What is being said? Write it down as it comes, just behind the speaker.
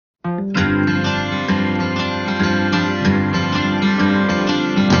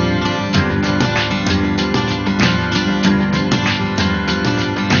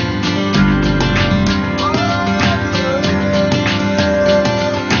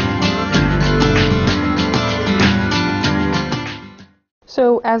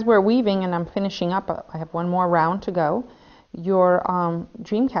So as we're weaving and I'm finishing up, I have one more round to go. Your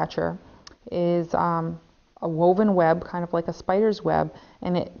Dreamcatcher is a woven web, kind of like a spider's web,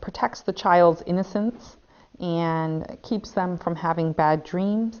 and it protects the child's innocence and keeps them from having bad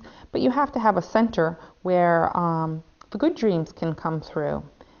dreams. But you have to have a center where the good dreams can come through.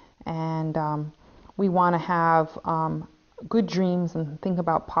 And we want to have good dreams and think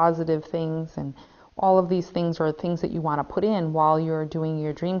about positive things, and all of these things are things that you want to put in while you're doing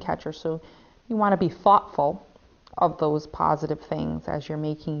your Dreamcatcher. So you want to be thoughtful of those positive things as you're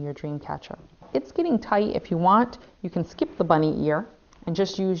making your Dreamcatcher. It's getting tight. If you want, you can skip the bunny ear and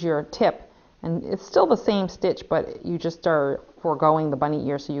just use your tip. And it's still the same stitch, but you just are foregoing the bunny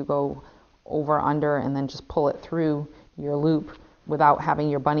ear, so you go over, under, and then just pull it through your loop without having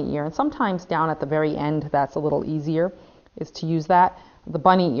your bunny ear. And sometimes down at the very end, that's a little easier, is to use that. The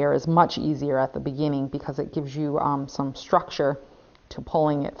bunny ear is much easier at the beginning because it gives you some structure to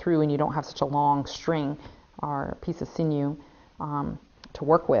pulling it through, and you don't have such a long string or piece of sinew to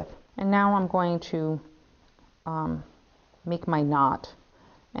work with. And now I'm going to make my knot.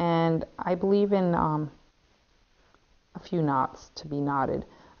 And I believe in a few knots to be knotted.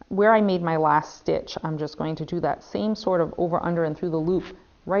 Where I made my last stitch, I'm just going to do that same sort of over, under, and through the loop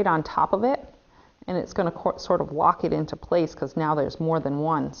right on top of it. And it's going to sort of lock it into place because now there's more than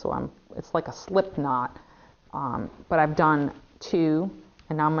one. So it's like a slip knot. But I've done two,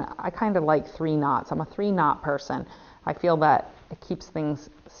 and I kind of like 3 knots. I'm a 3-knot person. I feel that it keeps things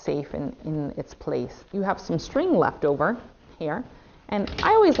safe and in its place. You have some string left over here, and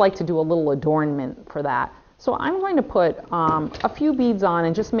I always like to do a little adornment for that. So I'm going to put a few beads on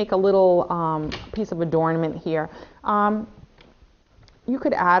and just make a little piece of adornment here. You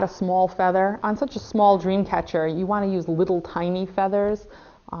could add a small feather. On such a small Dreamcatcher, you want to use little tiny feathers.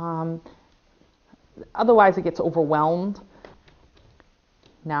 Otherwise it gets overwhelmed.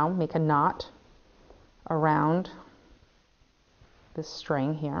 Now make a knot around this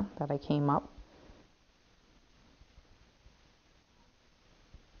string here that I came up.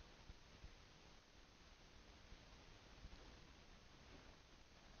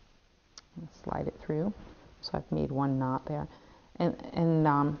 And slide it through. So I've made 1 knot there. And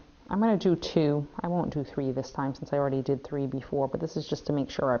I'm going to do 2. I won't do 3 this time since I already did 3 before, but this is just to make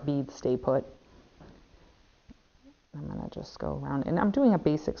sure our beads stay put. I'm going to just go around, and I'm doing a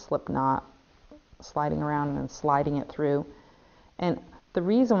basic slip knot, sliding around and then sliding it through. And the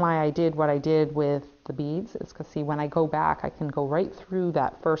reason why I did what I did with the beads is because, see, when I go back, I can go right through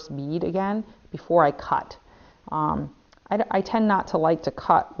that first bead again before I cut. I tend not to like to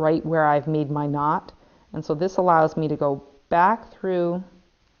cut right where I've made my knot, and so this allows me to go back through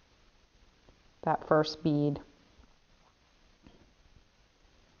that first bead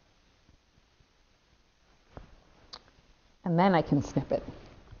and then I can snip it.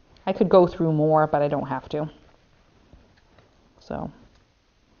 I could go through more, but I don't have to. So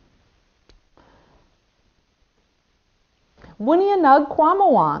Wunyanug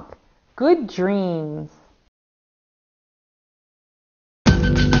Kwamawonk. Good dreams.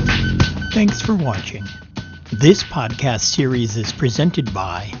 Thanks for watching. This podcast series is presented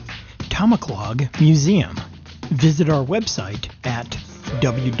by Tamaclog Museum. Visit our website at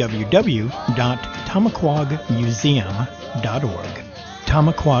www.tamaclogmuseum.org.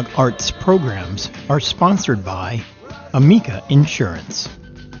 Tamaclog Arts programs are sponsored by Amica Insurance.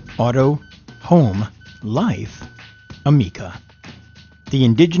 Auto, Home, Life, Amica. The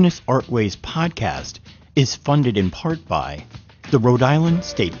Indigenous Artways podcast is funded in part by the Rhode Island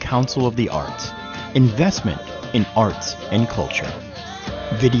State Council of the Arts. Investment in arts and culture.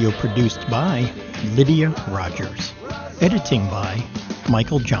 Video produced by Lydia Rogers. Editing by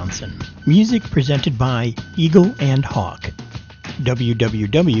Michael Johnson. Music presented by Eagle and Hawk.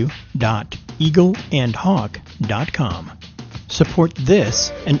 www.eagleandhawk.com. Support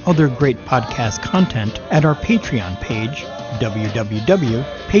this and other great podcast content at our Patreon page,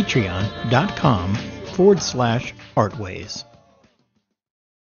 www.patreon.com/artways.